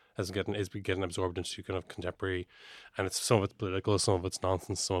content is getting absorbed into kind of contemporary, and it's some of it's political, some of it's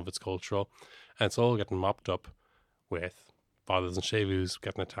nonsense, some of it's cultural, and it's all getting mopped up with fathers and shavus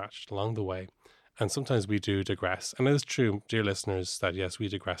getting attached along the way. And sometimes we do digress, and it is true, dear listeners, that yes, we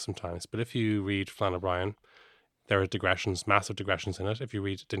digress sometimes. But if you read Flann O'Brien, there are digressions, massive digressions in it. If you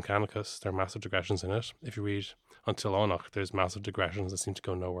read Dincanicus, there are massive digressions in it. If you read Until Onach, there's massive digressions that seem to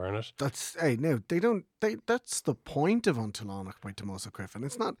go nowhere in it. That's that's the point of Until Onach by Tomás Ó Criofin.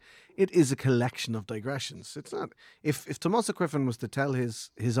 It's not. It is a collection of digressions. It's not. If Tomás Ó Criofin was to tell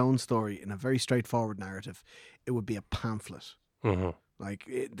his own story in a very straightforward narrative, it would be a pamphlet. Mm-hmm. Like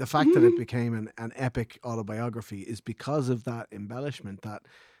the fact that it became an epic autobiography is because of that embellishment. That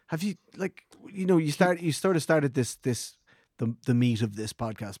have you you sort of started the meat of this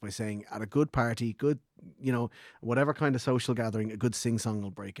podcast by saying at a good party, good whatever kind of social gathering, a good sing song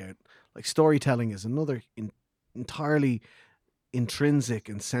will break out. Like storytelling is another entirely intrinsic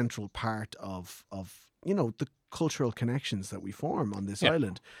and central part of the cultural connections that we form on this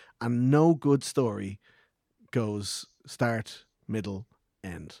island, and no good story goes start, middle,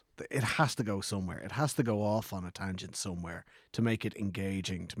 end. It has to go somewhere. It has to go off on a tangent somewhere to make it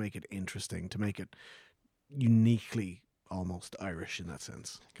engaging, to make it interesting, to make it uniquely almost Irish in that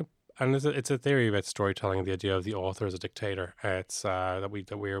sense. And it's a theory about storytelling, the idea of the author as a dictator. It's that we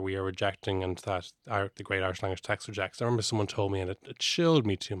are rejecting, and that the great Irish language text rejects. I remember someone told me, and it chilled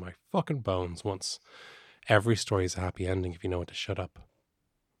me to my fucking bones once. Every story is a happy ending if you know when to shut up.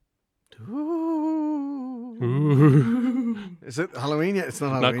 Is it Halloween yet? It's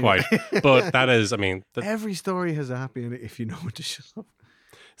not Halloween. Not quite, but that is. I mean, every story has a happy ending if you know when to shut up.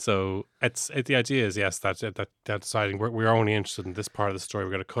 So the idea is that deciding we're only interested in this part of the story.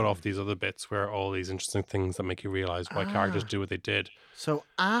 We're going to cut off these other bits where all these interesting things that make you realize why characters do what they did. So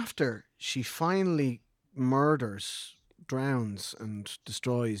after she finally murders, drowns, and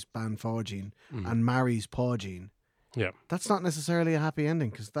destroys Ban Pháidín and marries Pháidín. Yeah, that's not necessarily a happy ending,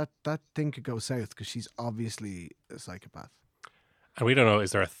 because that thing could go south, because she's obviously a psychopath. And we don't know,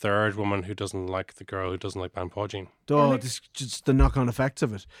 is there a third woman who doesn't like the girl who doesn't like Ban Pháidín? Oh, this is just the knock-on effects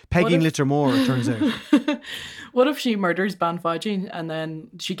of it. Pegging Littermore, it turns out. What if she murders Ban Pháidín and then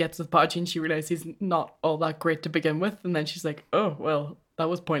she gets with Pháidín, she realizes he's not all that great to begin with, and then she's like, oh, well, that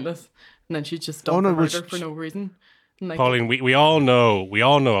was pointless. And then she's just done murder for no reason. Like, Pauline, we all know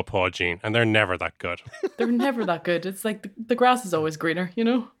a Pháidín, and they're never that good. They're never that good. It's like the grass is always greener,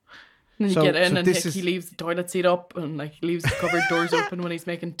 And then you get in, and he leaves the toilet seat up, and he leaves the cupboard doors open when he's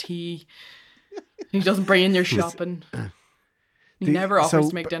making tea. He doesn't bring in your shopping. He never offers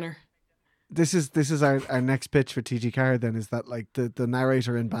to make dinner. This is our next pitch for TG Carr. Then is that the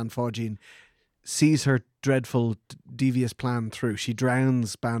narrator in Ban Pháidín sees her dreadful, devious plan through. She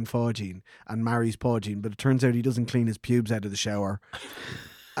drowns Ban Pháidín and marries Pháidín, but it turns out he doesn't clean his pubes out of the shower,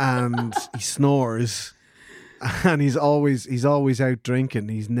 and he snores, and he's always out drinking.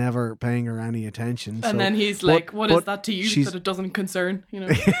 He's never paying her any attention. And then he's like, "What is that to you that it doesn't concern?"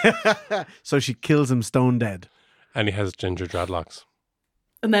 So she kills him stone dead, and he has ginger dreadlocks.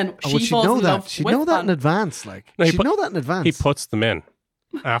 And then she falls in love. She'd know that in advance. She'd know that in advance. He puts them in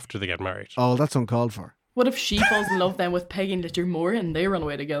after they get married. Oh, that's uncalled for. What if she falls in love then with Pegging Littermore and they run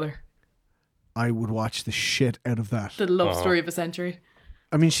away together? I would watch the shit out of that. The love story of a century.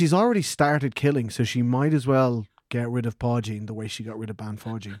 I mean, she's already started killing, so she might as well get rid of Pháidín the way she got rid of Ban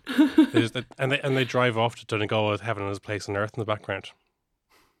Pháidín. and they drive off to Donegal with Heaven and His Place on Earth in the background.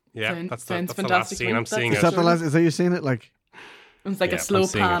 Yeah, that's the last scene I'm seeing. Is that the last? Is that you seeing it? It's like a slow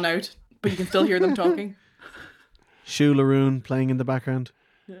pan out, but you can still hear them talking. Shú Laroon playing in the background.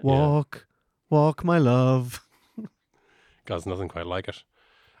 Yeah. Walk, my love. God's nothing quite like it.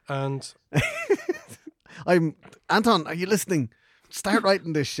 And Anton, are you listening? Start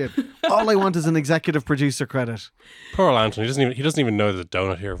writing this shit. All I want is an executive producer credit. Poor old Anton. He doesn't even know there's a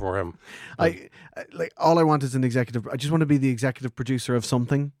donut here for him. All I want is an executive. I just want to be the executive producer of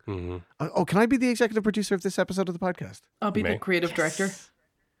something. Mm-hmm. Oh, can I be the executive producer of this episode of the podcast? I'll be the creative director.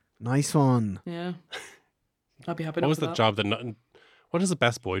 Nice one. Yeah. I'll be happy What enough was for the job that? What does the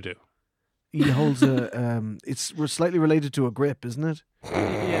best boy do? He holds a. It's slightly related to a grip, isn't it?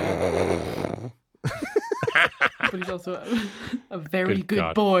 Yeah. But he's also a very Good good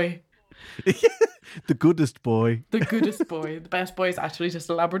God. boy. The goodest boy. The goodest boy. The best boy is actually just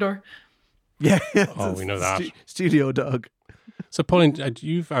a Labrador. Yeah. Oh, we know that. Studio dog. So, Pauline,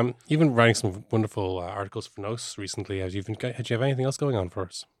 you've been writing some wonderful articles for Nos recently. Had you have anything else going on for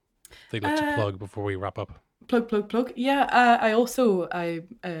us that you'd like to plug before we wrap up? Plug. Yeah, I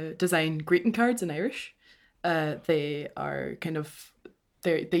design greeting cards in Irish. They are kind of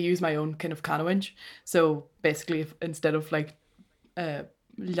they use my own kind of canoage. So basically, instead of like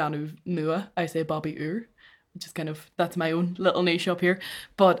Lanu Nua, I say Bobby Ur, which is kind of, that's my own little niche up here.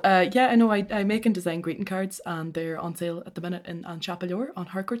 But yeah, I know I make and design greeting cards, and they're on sale at the minute in Chapelure on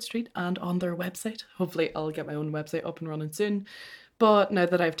Harcourt Street and on their website. Hopefully, I'll get my own website up and running soon. But now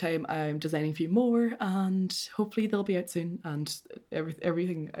that I have time, I'm designing a few more, and hopefully they'll be out soon. And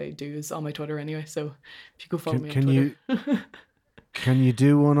everything I do is on my Twitter anyway. So if you go follow me on Twitter. Can you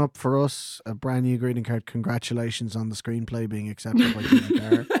do one up for us? A brand new greeting card. Congratulations on the screenplay being accepted by Jimmy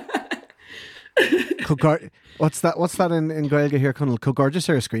Carr. What's that in Gaeilge here, Connell? Congorgeous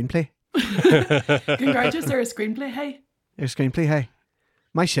or a screenplay? Congratulations or a screenplay, hey. A screenplay, hey.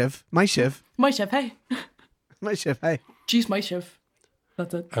 My shiv, hey. My chef, hey. My shiv, hey. Jeez, my chef.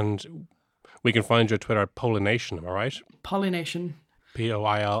 That's it. And we can find your Twitter at Pollination, am I right? Pollination.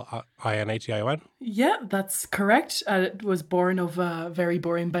 Poilination. Yeah, that's correct. It was born of a very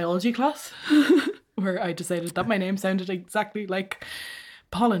boring biology class where I decided that my name sounded exactly like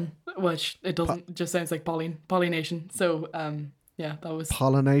pollen, which it doesn't. It just sounds like pollination. So yeah, that was...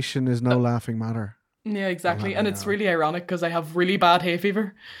 Pollination is no laughing matter. Yeah, exactly. And it's really ironic because I have really bad hay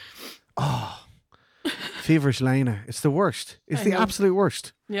fever. Oh, feverish Lena. It's the worst. It's the absolute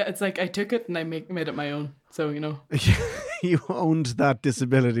worst. Yeah, it's like I took it and I made it my own. So, you know. You owned that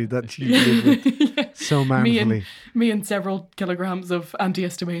disability that you live with Yeah. so manfully. Me and several kilograms of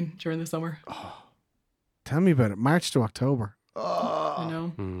antihistamine during the summer. Oh, tell me about it. March to October. I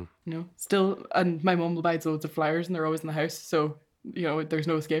know. You know. Still, and my mum buys loads of flowers and they're always in the house. So, you know, there's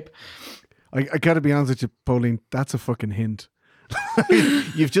no escape. I got to be honest with you, Pauline, that's a fucking hint.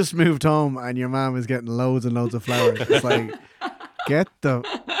 You've just moved home and your mom is getting loads and loads of flowers. It's like, get the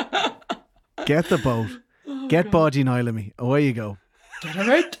boat. Get Bodgy Niall me. Away you go. Get it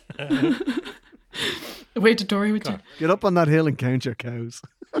right. Away to Dory with you. Get up on that hill and count your cows.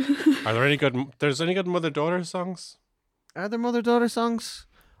 Are there any good? There's any good mother-daughter songs? Are there mother-daughter songs?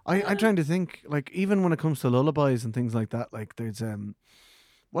 I'm trying to think. Like, even when it comes to lullabies and things like that, like there's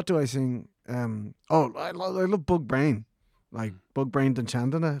what do I sing? I love Bug Brain. Like Bug Brain and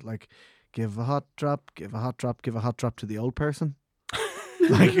Chandana. Like, give a hot drop, give a hot drop, give a hot drop to the old person.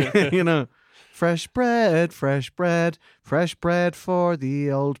 Like, you know. Fresh bread for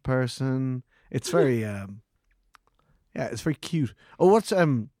the old person. It's very it's very cute. Oh, what's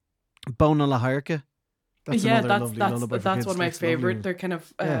Bona La Harka? That's one of my favorite. They're kind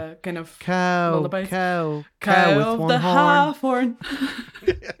of cow lullabies. Cow of with one the horn. half horn.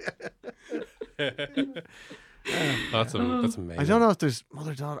 That's amazing. I don't know if there's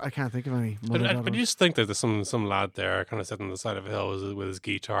mother-daughter. I can't think of any mother-daughter. But you just think that there's some lad there kind of sitting on the side of a hill with his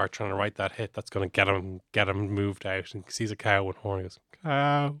guitar trying to write that hit that's going to get him moved out, and he sees a cow with horn. He goes,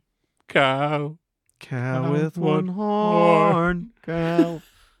 cow with one horn. Cow.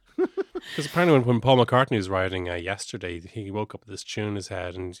 Because apparently when Paul McCartney was writing yesterday, he woke up with this tune in his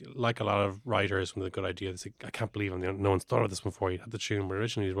head, and like a lot of writers with a good idea, they say, I can't believe no one's thought of this before. He had the tune where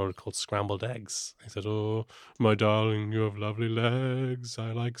originally he wrote it called Scrambled Eggs. He said, oh, my darling, you have lovely legs.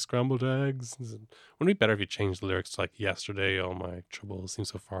 I like scrambled eggs. He said, wouldn't it be better if you changed the lyrics to like, yesterday, all my troubles seem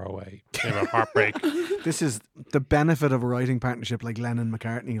so far away. Never heartbreak. This is the benefit of a writing partnership like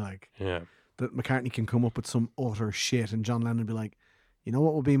Lennon-McCartney. Like, yeah. That McCartney can come up with some utter shit, and John Lennon would be like, you know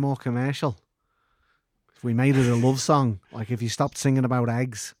what would be more commercial? If we made it a love song. Like if you stopped singing about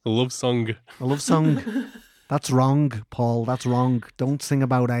eggs. A love song. A love song. That's wrong, Paul. That's wrong. Don't sing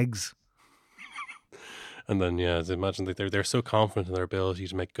about eggs. And then, yeah, imagine that they're so confident in their ability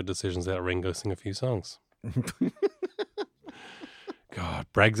to make good decisions that Ringo sing a few songs. God,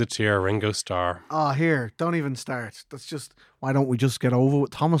 Brexiteer, Ringo Starr. Oh, here, don't even start. That's just, why don't we just get over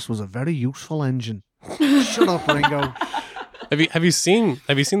it? Thomas was a very useful engine. Shut up, Ringo. Have you seen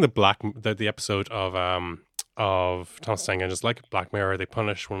the episode of Thomas Tank Engines? Like Black Mirror, they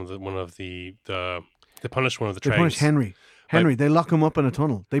punish one of the trains. They punish Henry. They lock him up in a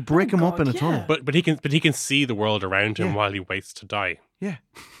tunnel. They break him up in a tunnel. But he can see the world around him while he waits to die. Yeah.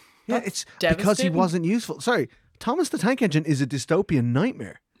 Yeah, it's because he wasn't useful. Sorry, Thomas the Tank Engine is a dystopian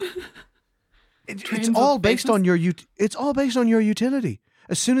nightmare. It's Trains all with based faces? on it's all based on your utility.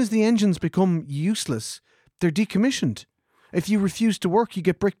 As soon as the engines become useless, they're decommissioned. If you refuse to work, you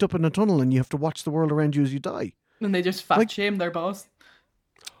get bricked up in a tunnel and you have to watch the world around you as you die. And they just fat Like- shame their boss.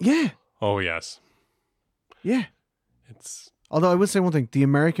 Yeah, Oh, yes. yeah. It's Although I will say one thing, the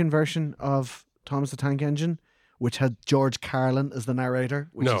American version of Thomas the Tank Engine, which had George Carlin as the narrator,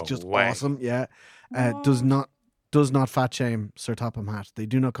 which No is just way. awesome, does not fat shame Sir Topham Hatt. They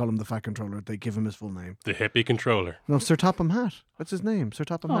do not call him the Fat Controller. They give him his full name. the hippie controller. No, Sir Topham Hatt. What's his name? Sir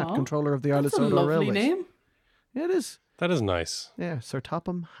Topham Hatt, Aw, controller of the Isle of That's a Sodor lovely Railways. name. Yeah, it is. That is nice. Yeah, Sir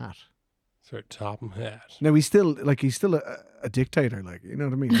Topham Hatt. Sir Topham Hatt. Now he's still a dictator, like, you know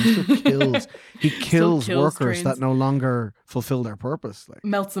what I mean? He still kills. He kills kills workers trains. that no longer fulfill their purpose. Like,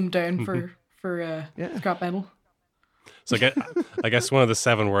 Melts them down for Yeah. scrap metal. So I guess one of the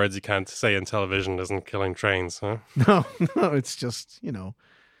 7 words you can't say in television isn't killing trains, huh? no, it's just,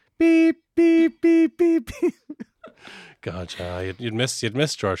 beep beep beep beep beep. God, yeah, you'd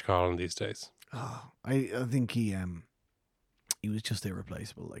miss George Carlin these days. Oh, I think he was just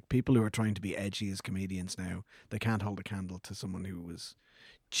irreplaceable. Like, people who are trying to be edgy as comedians now, they can't hold a candle to someone who was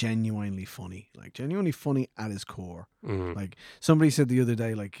genuinely funny at his core. Mm. Like, somebody said the other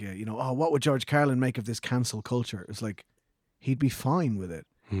day, like, what would George Carlin make of this cancel culture? It's like, he'd be fine with it.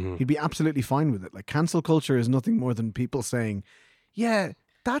 Mhm. He'd be absolutely fine with it. Like, cancel culture is nothing more than people saying, yeah,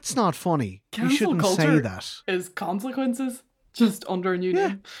 that's not funny. You Cancel shouldn't say culture that. is consequences just under a new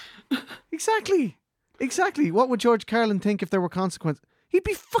name. Exactly. What would George Carlin think if there were consequences? He'd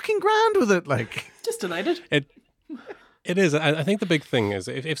be fucking grand with it. Like, Just delighted. It is. I think the big thing is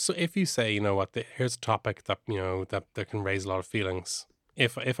if you say, you know what, here's a topic that that can raise a lot of feelings.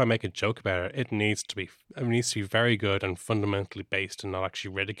 If I make a joke about it, it needs to be very good and fundamentally based and not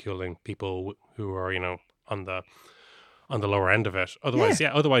actually ridiculing people who are on the lower end of it.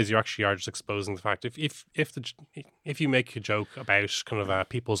 Otherwise you actually are just exposing the fact. If you make a joke about kind of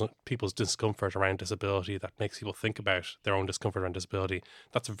people's discomfort around disability that makes people think about their own discomfort around disability,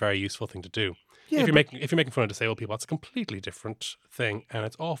 that's a very useful thing to do. Yeah, if you're making fun of disabled people, that's a completely different thing, and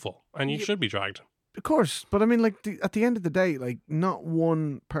it's awful, and you should be dragged. of course. But I mean, like, at the end of the day, like, not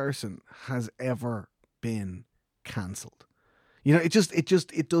one person has ever been cancelled.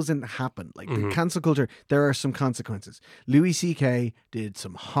 It doesn't happen. Like, the cancel culture, there are some consequences. Louis C.K. did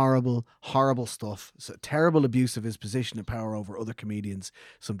some horrible, horrible stuff. So terrible abuse of his position and power over other comedians.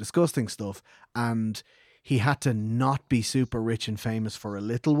 Some disgusting stuff. And he had to not be super rich and famous for a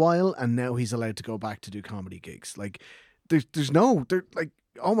little while. And now he's allowed to go back to do comedy gigs. Like,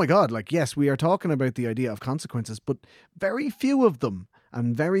 oh my God. Like, yes, we are talking about the idea of consequences, but very few of them.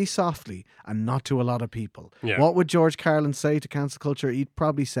 And very softly, and not to a lot of people. Yeah. What would George Carlin say to cancel culture? He'd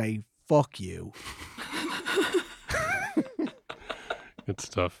probably say, fuck you. Good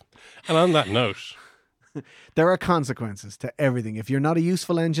stuff. And on that note, There are consequences to everything. If you're not a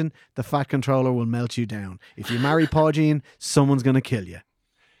useful engine, the Fat Controller will melt you down. If you marry Pháidín, someone's going to kill you.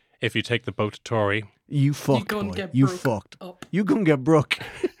 if you take the boat to Tory, You fucked, gonna boy. get You broke fucked. up. You gonna get broke.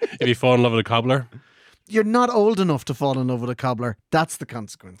 if you fall in love with a cobbler, You're not old enough to fall in love with a cobbler. That's the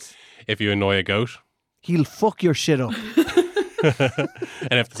consequence. if you annoy a goat, He'll fuck your shit up.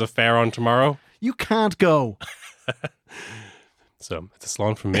 and if there's a fair on tomorrow, You can't go. so it's a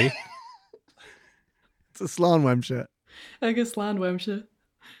slán from me. It's a slán wemsha. I guess land Wemsha.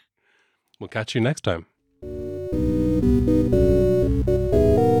 We'll catch you next time.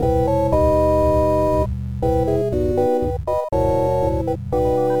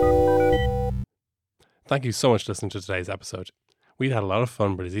 Thank you so much for listening to today's episode. We'd had a lot of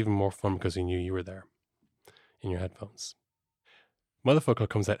fun, but it's even more fun because we knew you were there in your headphones. Motherfucker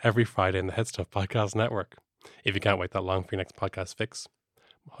comes out every Friday in the Head Stuff Podcast Network. If you can't wait that long for your next podcast fix,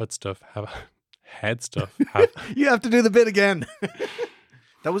 Head Stuff have You have to do the bit again.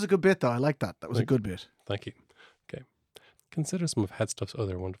 That was a good bit, though. I like that. That was a good bit. Thank you. Okay. Consider some of Head Stuff's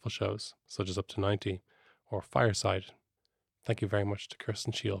other wonderful shows, such as Up to 90 or Fireside. Thank you very much to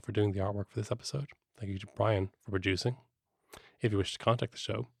Kirsten Shield for doing the artwork for this episode. Thank you to Brian for producing. If you wish to contact the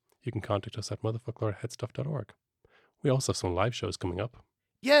show, you can contact us at motherfucker@headstuff.org. We also have some live shows coming up.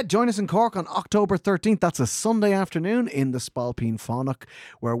 Yeah, join us in Cork on October 13th. That's a Sunday afternoon in the Spalpeen Fánach,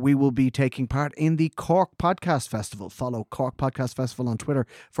 where we will be taking part in the Cork Podcast Festival. Follow Cork Podcast Festival on Twitter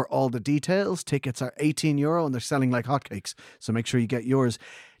for all the details. Tickets are €18 and they're selling like hotcakes, so make sure you get yours.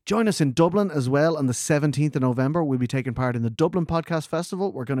 Join us in Dublin as well on the 17th of November. We'll be taking part in the Dublin Podcast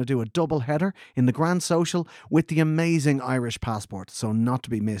Festival. We're going to do a double header in the Grand Social with the amazing Irish Passport, so not to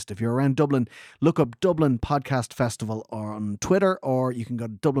be missed. If you're around Dublin, look up Dublin Podcast Festival on Twitter, or you can go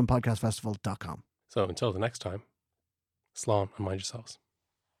to dublinpodcastfestival.com. So until the next time, slán and mind yourselves.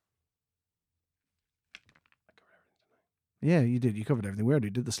 Yeah, you did. You covered everything. We already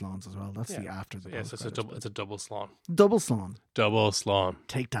did the slans as well. That's Yeah. the after the Yes, it's a double slan. double slan. Double slan.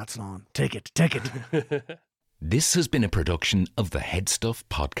 Take that slan. Take it. Take it. This has been a production of the Head Stuff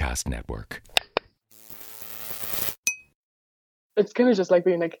Podcast Network. It's kind of just like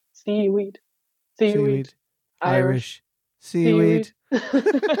being like seaweed, Seaweed. Irish. Seaweed.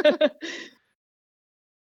 seaweed.